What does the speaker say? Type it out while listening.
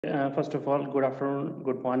First of all, good afternoon,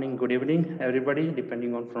 good morning, good evening, everybody,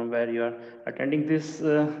 depending on from where you are attending this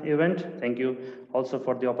event. Thank you also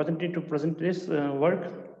for the opportunity to present this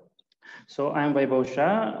work. So I am Vaibhav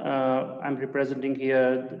Shah. I'm representing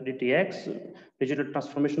here DTX, Digital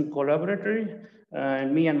Transformation Collaboratory.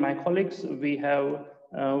 And me and my colleagues, we have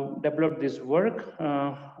developed this work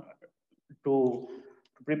to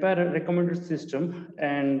prepare a recommended system,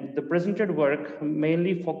 and the presented work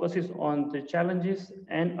mainly focuses on the challenges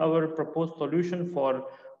and our proposed solution for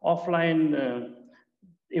offline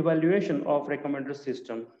evaluation of recommended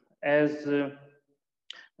system. As you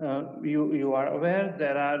are aware,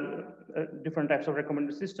 there are different types of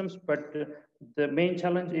recommended systems, but the main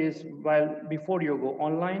challenge is before you go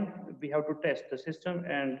online, we have to test the system,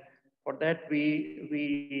 and for that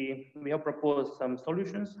we have proposed some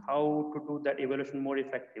solutions how to do that evaluation more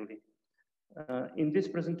effectively. In this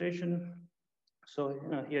presentation, so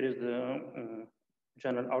here is the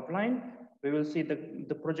general outline. We will see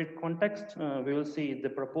the project context. We will see the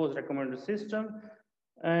proposed recommended system.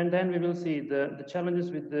 And then we will see the challenges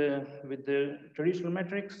with the traditional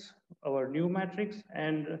metrics, our new metrics,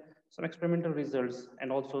 and some experimental results,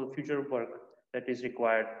 and also future work that is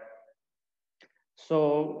required.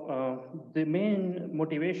 So the main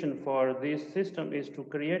motivation for this system is to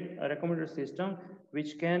create a recommended system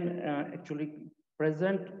which can actually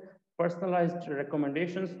present personalized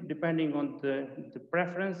recommendations depending on the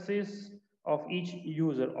preferences of each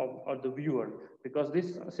user or the viewer, because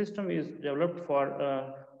this system is developed for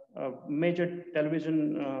a major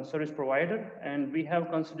television service provider, and we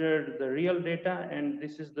have considered the real data, and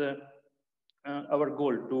this is our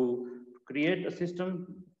goal to create a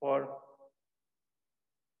system for,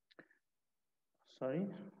 sorry,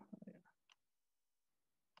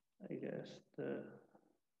 I guess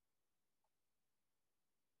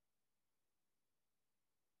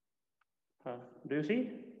do you see?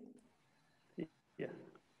 Yeah.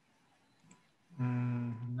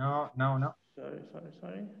 No.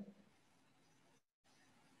 Sorry.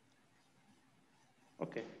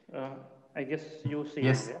 Okay. I guess you see.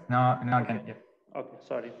 Yes. It, yeah? No. Okay. Yeah. Okay.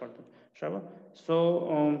 Sorry for the trouble.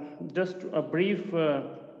 So just a brief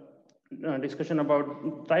discussion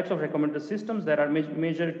about types of recommended systems. There are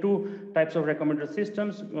major two types of recommended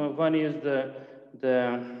systems. One is the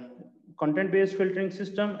content-based filtering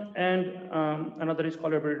system, and another is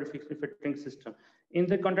collaborative filtering system. In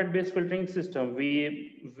the content-based filtering system,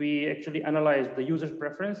 we actually analyze the user's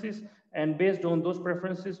preferences, and based on those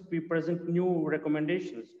preferences, we present new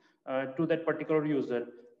recommendations to that particular user.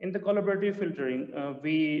 In the collaborative filtering,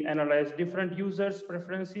 we analyze different users'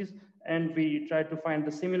 preferences, and we try to find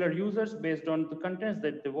the similar users based on the contents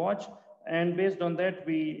that they watch, and based on that,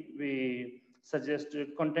 we suggest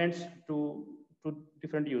contents to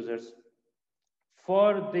different users.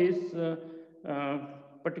 For this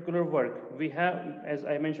particular work, we have, as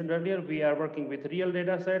I mentioned earlier, we are working with real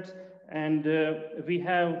data sets, and we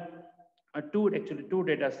have two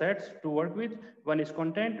data sets to work with. One is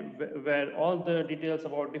content, where all the details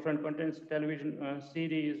about different contents, television,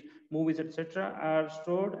 series, movies, etc., are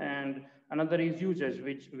stored, and another is users,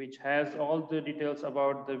 which has all the details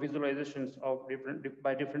about the visualizations of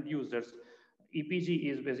different users. EPG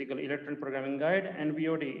is basically Electronic Programming Guide, and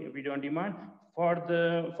VOD, Video on Demand. For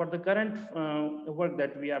the current work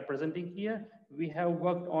that we are presenting here, we have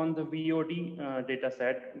worked on the VOD data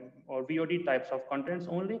set or VOD types of contents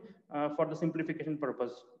only for the simplification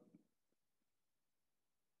purpose.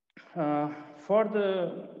 For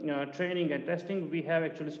the training and testing, we have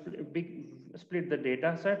actually split the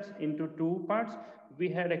data sets into two parts. We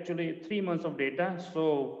had actually 3 months of data,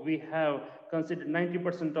 so we have considered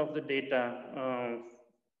 90% of the data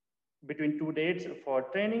between 2 dates for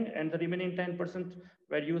training, and the remaining 10%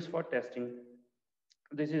 were used for testing.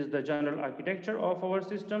 This is the general architecture of our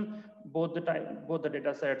system. Both the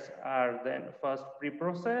data sets are then first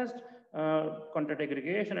pre-processed, content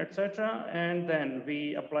aggregation, etc., and then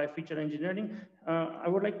we apply feature engineering. I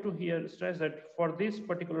would like to stress that for this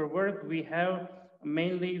particular work, we have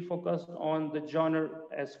mainly focused on the genre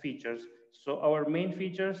as features. So our main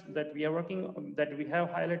features that we are that we have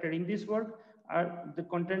highlighted in this work are the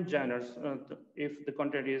content genres, if the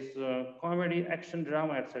content is comedy, action,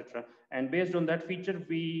 drama, etc. And based on that feature,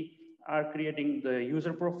 we are creating the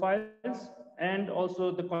user profiles and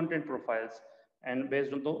also the content profiles. And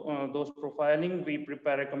based on those profiling, we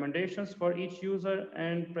prepare recommendations for each user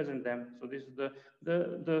and present them. So this is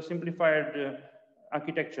the simplified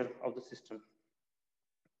architecture of the system.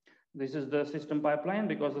 This is the system pipeline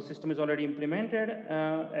because the system is already implemented.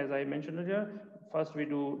 As I mentioned earlier, first we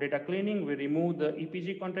do data cleaning, we remove the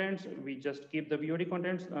EPG contents, we just keep the VOD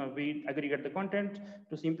contents, we aggregate the content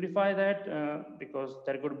to simplify that because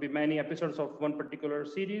there could be many episodes of one particular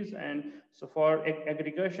series. And so for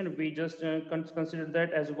aggregation, we just consider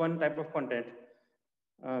that as one type of content.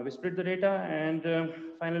 We split the data and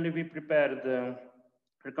finally we prepare the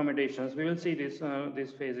recommendations. We will see these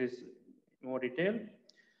phases in more detail.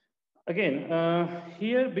 Again,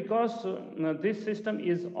 here, because this system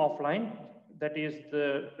is offline, that is,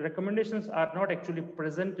 the recommendations are not actually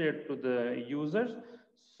presented to the users.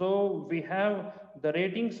 So we have the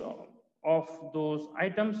ratings of those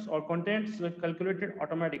items or contents calculated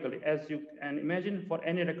automatically. As you can imagine, for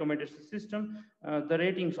any recommendation system, the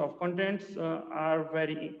ratings of contents are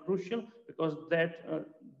very crucial because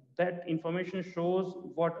that information shows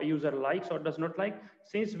what a user likes or does not like.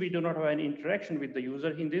 Since we do not have any interaction with the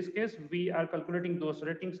user, in this case, we are calculating those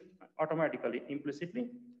ratings automatically, implicitly.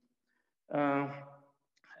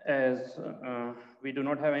 As we do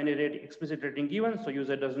not have any explicit rating given, so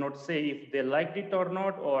user does not say if they liked it or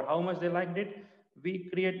not, or how much they liked it. We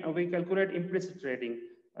calculate implicit rating.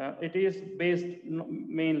 It is based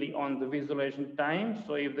mainly on the visualization time.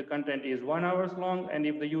 So if the content is 1 hour long, and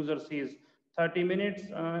if the user sees 30 minutes,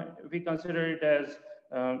 we consider it as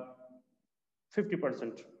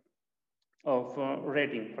 50% of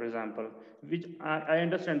rating, for example, which I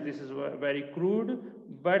understand this is very crude,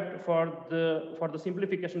 but for the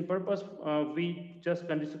simplification purpose, we just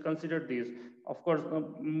consider these. Of course,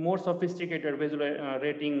 more sophisticated visual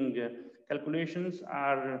rating calculations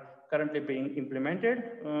are currently being implemented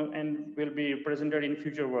and will be presented in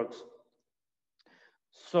future works.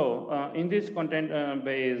 So in this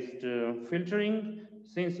content-based filtering,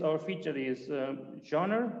 since our feature is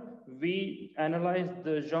genre, we analyze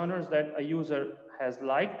the genres that a user has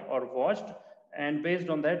liked or watched, and based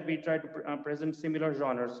on that, we try to present similar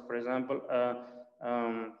genres. For example,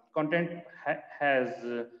 content has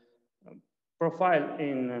profile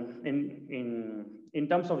in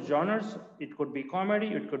terms of genres. It could be comedy,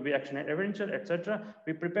 it could be action and adventure, etc.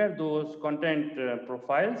 We prepare those content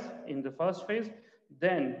profiles in the first phase.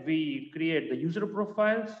 Then we create the user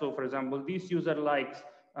profile. So for example, this user likes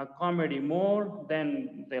comedy more,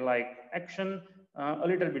 then they like action, a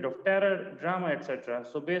little bit of terror, drama, etc.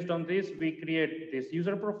 So based on this, we create this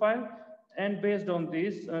user profile. And based on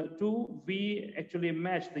this too, we actually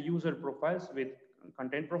match the user profiles with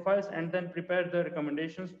content profiles and then prepare the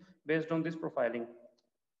recommendations based on this profiling.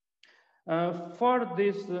 For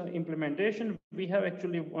this implementation, we have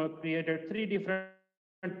actually created 3 different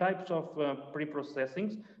types of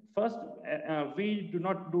pre-processings. First, we do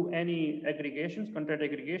not do any aggregations, content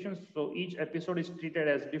aggregations. So each episode is treated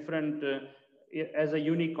as different, as a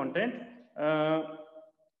unique content.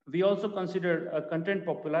 We also consider content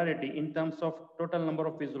popularity in terms of total number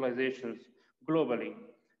of visualizations globally.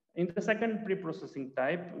 In the second pre-processing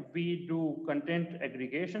type, we do content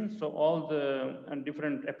aggregation. So all the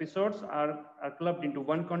different episodes are clubbed into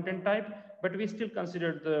one content type, but we still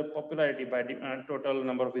consider the popularity by the total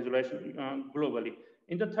number of visualization globally.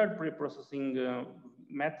 In the third pre-processing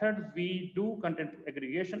method, we do content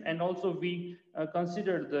aggregation, and also we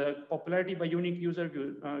consider the popularity by unique user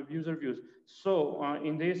views. So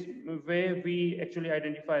in this way, we actually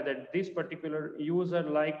identify that this particular user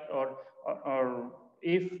liked or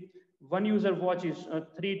if one user watches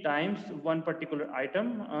 3 times one particular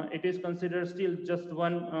item, it is considered still just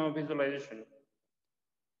one visualization.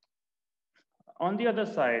 On the other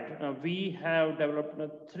side, we have developed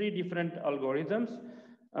 3 different algorithms.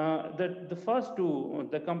 The first 2,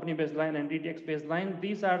 the company baseline and DTX baseline,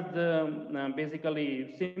 these are the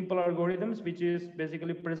basically simple algorithms, which is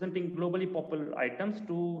basically presenting globally popular items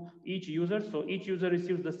to each user. So each user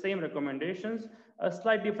receives the same recommendations. A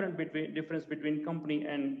slight difference between company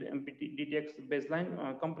and DTX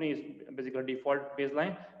baseline. Company is basically default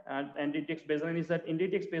baseline, and DTX baseline is that in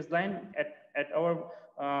DTX baseline at our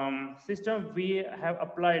system, we have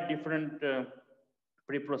applied different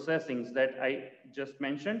pre-processings that I just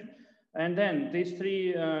mentioned. And then these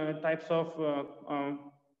 3 types of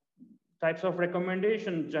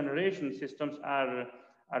recommendation generation systems are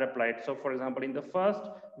applied. So for example, in the first,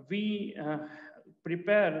 we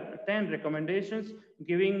prepare 10 recommendations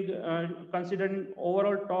giving considering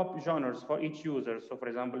overall top genres for each user. So for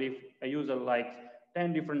example, if a user likes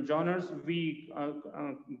 10 different genres, we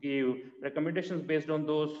give recommendations based on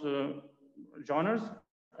those genres,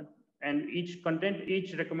 and each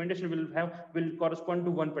recommendation will correspond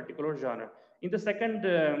to one particular genre. In the second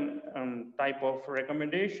type of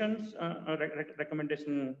recommendations,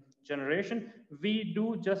 recommendation generation, we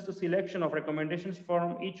do just a selection of recommendations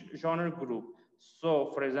from each genre group.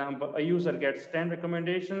 So for example, a user gets 10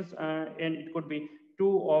 recommendations and it could be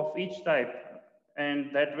 2 of each type.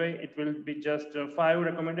 And that way it will be just 5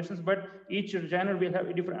 recommendations, but each genre will have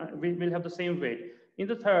a different, will have the same weight. In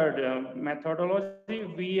the third methodology,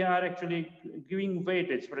 we are actually giving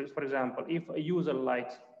weightage. For example, if a user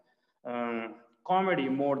likes comedy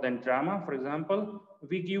more than drama, for example,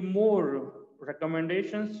 we give more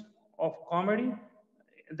recommendations of comedy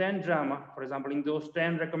than drama. For example, in those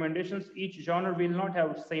 10 recommendations, each genre will not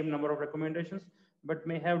have the same number of recommendations, but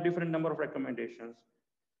may have different number of recommendations.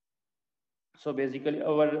 So basically,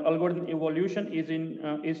 our algorithm evolution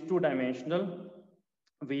is two-dimensional.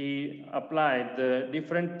 We apply the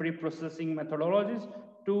different pre-processing methodologies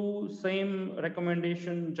to same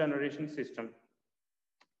recommendation generation system.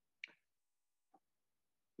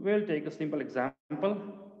 We'll take a simple example.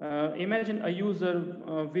 Imagine a user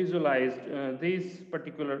visualized these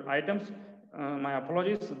particular items. My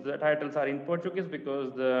apologies, the titles are in Portuguese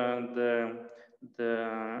because the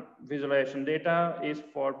visualization data is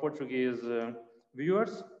for Portuguese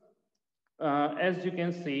viewers. As you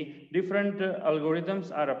can see, different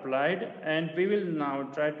algorithms are applied, and we will now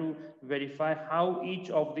try to verify how each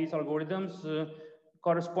of these algorithms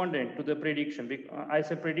correspondent to the prediction. I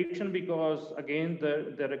say prediction because again,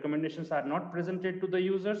 the recommendations are not presented to the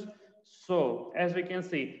users. So as we can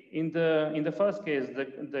see, in the first case,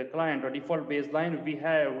 the client or default baseline, we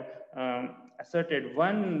have asserted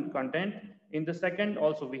one content. In the second,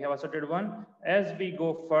 also we have asserted one. As we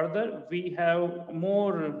go further, we have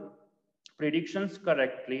more predictions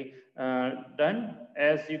correctly done.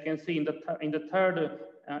 As you can see in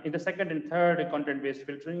the second and third content-based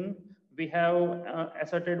filtering, we have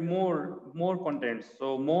asserted more contents.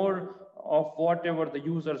 So more of whatever the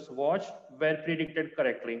users watch were predicted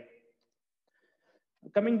correctly.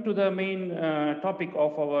 Coming to the main topic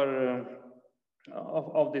of our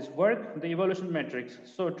of this work, the evaluation metrics.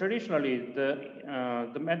 So traditionally,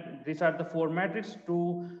 these are the 4 metrics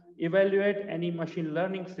to evaluate any machine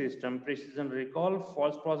learning system: precision recall,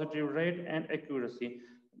 false positive rate, and accuracy.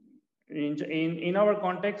 In our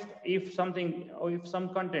context, if some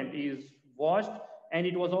content is watched and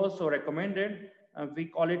it was also recommended, we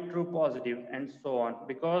call it true positive and so on,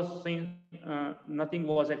 because since nothing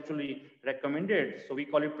was actually recommended, so we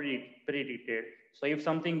call it predicted. So if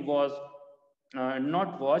something was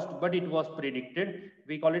not watched but it was predicted,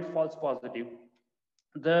 we call it false positive.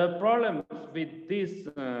 The problem with this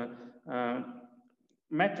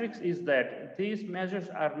metrics is that these measures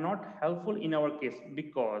are not helpful in our case,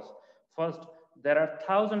 because first, there are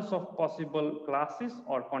thousands of possible classes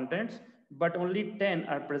or contents, but only 10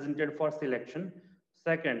 are presented for selection.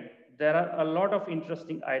 Second, there are a lot of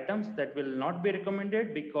interesting items that will not be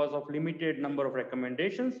recommended because of limited number of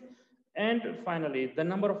recommendations. And finally, the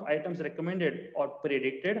number of items recommended or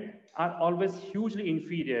predicted are always hugely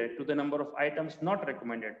inferior to the number of items not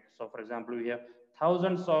recommended. So for example, we have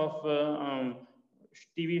thousands of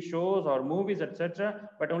TV shows or movies, etc.,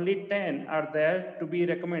 but only 10 are there to be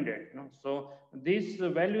recommended. So these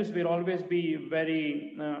values will always be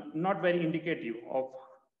very not very indicative of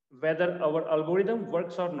whether our algorithm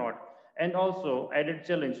works or not. And also added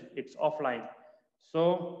challenge, it's offline.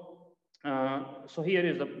 So so here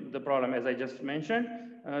is the problem, as I just mentioned.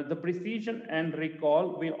 The precision and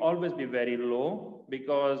recall will always be very low,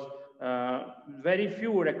 because very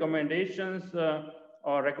few recommendations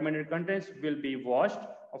or recommended contents will be watched.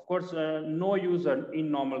 Of course, no user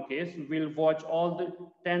in normal case will watch all the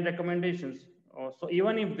 10 recommendations. So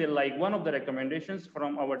even if they like one of the recommendations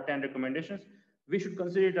from our 10 recommendations, we should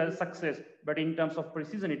consider it as a success. But in terms of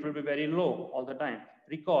precision, it will be very low all the time.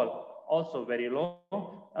 Recall, also very low.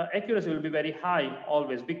 Accuracy will be very high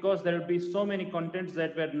always, because there will be so many contents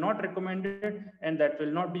that were not recommended and that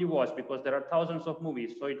will not be watched, because there are thousands of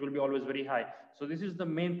movies, so it will be always very high. So this is the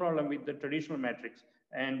main problem with the traditional metrics.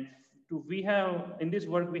 And we have, in this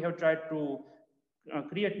work, we have tried to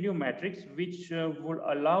create new metrics which would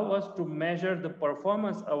allow us to measure the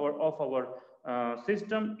performance of our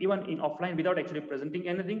system even in offline without actually presenting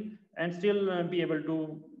anything, and still be able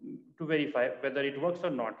to verify whether it works or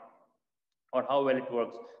not, or how well it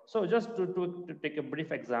works. So just to take a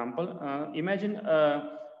brief example, imagine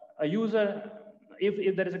a user,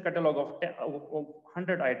 if there is a catalog of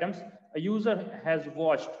 100 items, a user has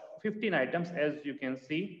watched 15 items, as you can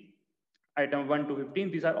see, item 1 to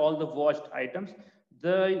 15, these are all the watched items.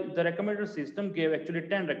 The recommender system gave actually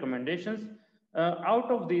 10 recommendations.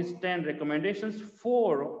 Out of these 10 recommendations,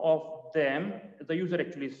 4 of them the user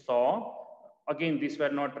actually saw. Again, these were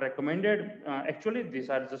not recommended. Actually, these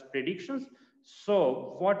are just predictions.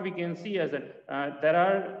 So what we can see is that there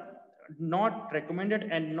are not recommended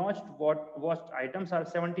and not watched items are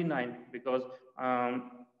 79, because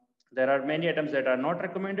there are many items that are not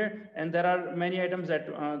recommended and there are many items that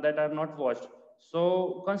that are not watched.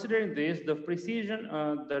 So considering this, the precision,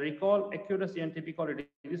 the recall, accuracy, and typicality,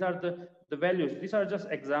 these are the values. These are just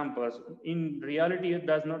examples. In reality, it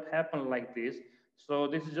does not happen like this. So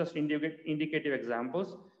this is just indicative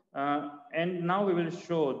examples. And now we will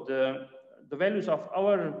show the values of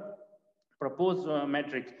our proposed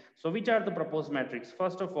metrics. So which are the proposed metrics?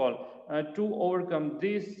 First of all, to overcome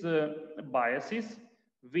these biases,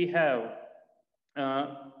 we have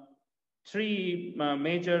three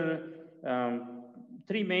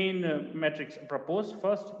main metrics proposed.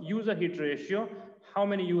 First, user hit ratio, how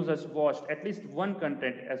many users watched at least one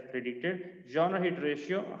content as predicted. Genre hit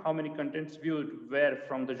ratio, how many contents viewed were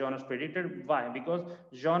from the genres predicted. Why? Because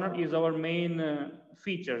genre is our main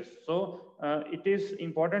features. So it is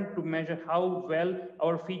important to measure how well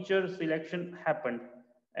our feature selection happened.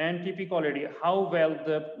 And typicality, how well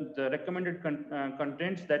the recommended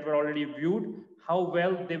contents that were already viewed, how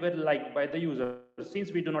well they were liked by the user.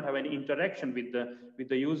 Since we do not have any interaction with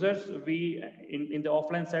the users, we in the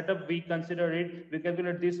offline setup, we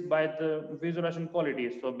calculate this by the visualization quality.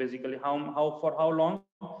 So basically, for how long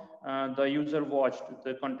the user watched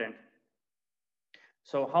the content.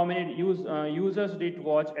 So how many users did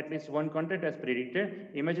watch at least one content as predicted?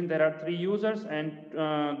 Imagine there are 3 users and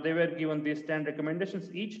they were given these 10 recommendations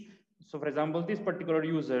each. So for example, this particular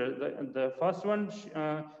user, the first one,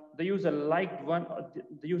 the user liked one,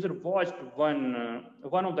 the user watched one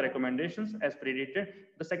of the recommendations as predicted.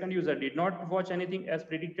 The second user did not watch anything as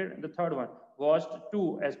predicted. And the third one watched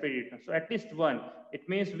 2 as predicted. So at least 1. It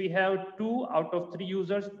means we have 2 out of 3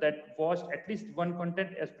 users that watched at least one content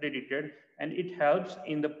as predicted, and it helps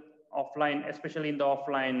in the offline, especially in the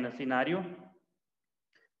offline scenario.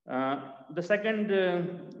 The second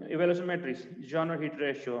evaluation matrix, genre hit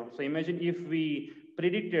ratio. So imagine if we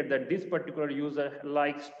predicted that this particular user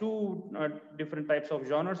likes 2 different types of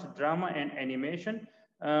genres, drama and animation.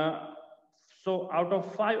 So out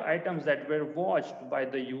of 5 items that were watched by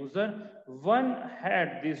the user, 1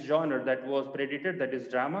 had this genre that was predicted, that is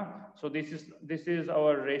drama. So this is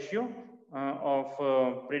our ratio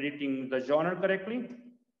of predicting the genre correctly.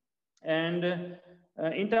 And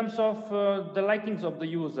in terms of the likings of the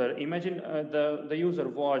user, imagine the user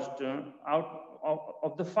watched out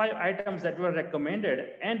of the 5 items that were recommended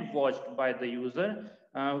and watched by the user,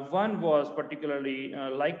 1 was particularly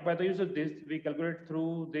liked by the user. This we calculate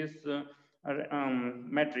through this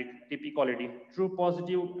metric, TP quality, true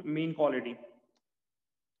positive mean quality.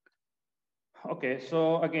 Okay,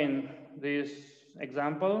 so again, this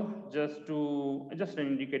example, just an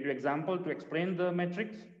indicative example to explain the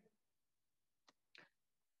metrics.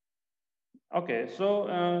 Okay,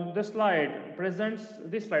 so this slide presents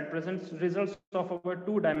results of our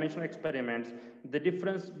 2-dimensional experiments. The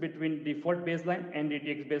difference between default baseline and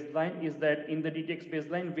DTX baseline is that in the DTX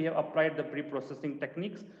baseline, we have applied the pre-processing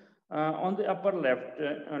techniques. On the upper left,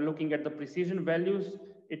 looking at the precision values,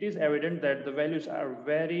 it is evident that the values are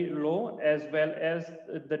very low, as well as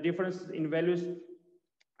the difference in values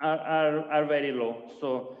are very low.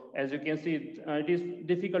 So as you can see, it is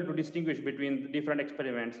difficult to distinguish between the different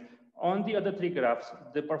experiments. On the other 3 graphs,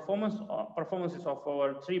 the performances of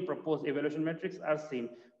our 3 proposed evaluation metrics are seen.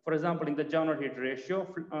 For example, in the genre hit ratio,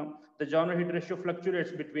 the genre hit ratio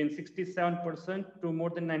fluctuates between 67% to more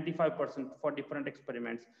than 95% for different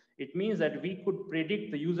experiments. It means that we could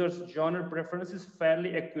predict the user's genre preferences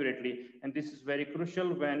fairly accurately, and this is very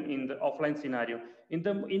crucial when in the offline scenario.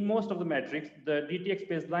 In most of the metrics, the DTX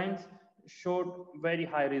baselines showed very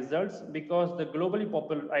high results because the globally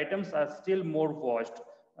popular items are still more watched.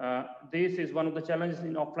 This is one of the challenges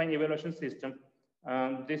in offline evaluation system.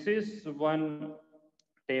 This is one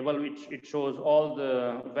table which it shows all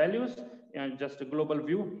the values and just a global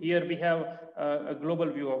view. Here we have a global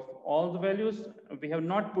view of all the values. We have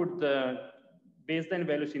not put the baseline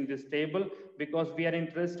values in this table because we are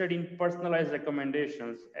interested in personalized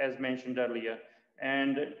recommendations as mentioned earlier.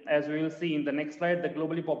 And as we will see in the next slide, the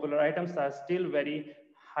globally popular items are still very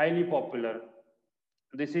highly popular.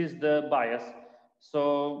 This is the bias.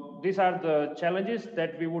 So these are the challenges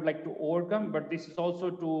that we would like to overcome, but this is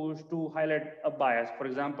also to highlight a bias. For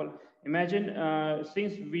example, imagine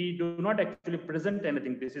since we do not actually present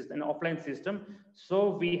anything, this is an offline system,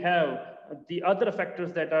 so we have the other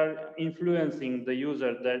factors that are influencing the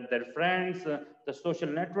user, their friends, the social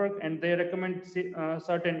network, and they recommend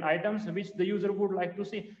certain items which the user would like to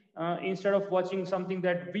see instead of watching something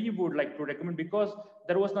that we would like to recommend because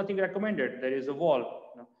there was nothing recommended. There is a wall.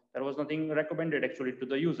 There was nothing recommended actually to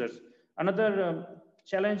the users. Another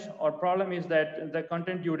challenge or problem is that the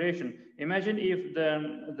content duration. Imagine if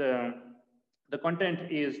the content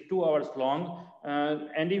is 2 hours long,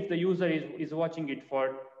 and if the user is watching it for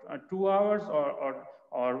 2 hours or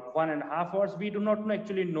 1.5 hours, we do not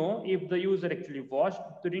actually know if the user actually watched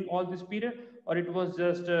during all this period or it was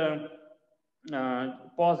just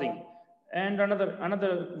pausing. And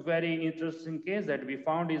another very interesting case that we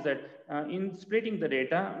found is that in splitting the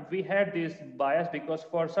data, we had this bias because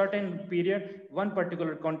for a certain period, one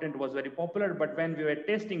particular content was very popular, but when we were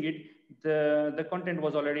testing it, the content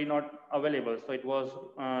was already not available. So it was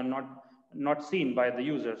not seen by the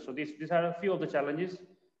user. So these are a few of the challenges.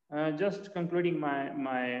 Just concluding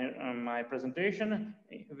my presentation,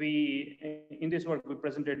 in this work, we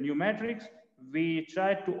presented new metrics. We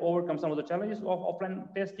tried to overcome some of the challenges of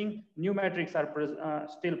offline testing. New metrics are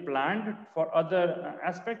still planned for other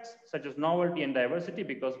aspects, such as novelty and diversity,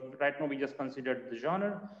 because right now we just considered the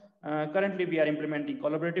genre. Currently, we are implementing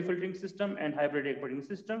collaborative filtering system and hybrid reporting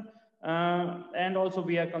system. And also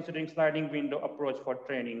we are considering sliding window approach for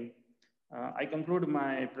training. I conclude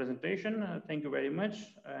my presentation. Thank you very much.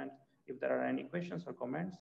 And if there are any questions or comments.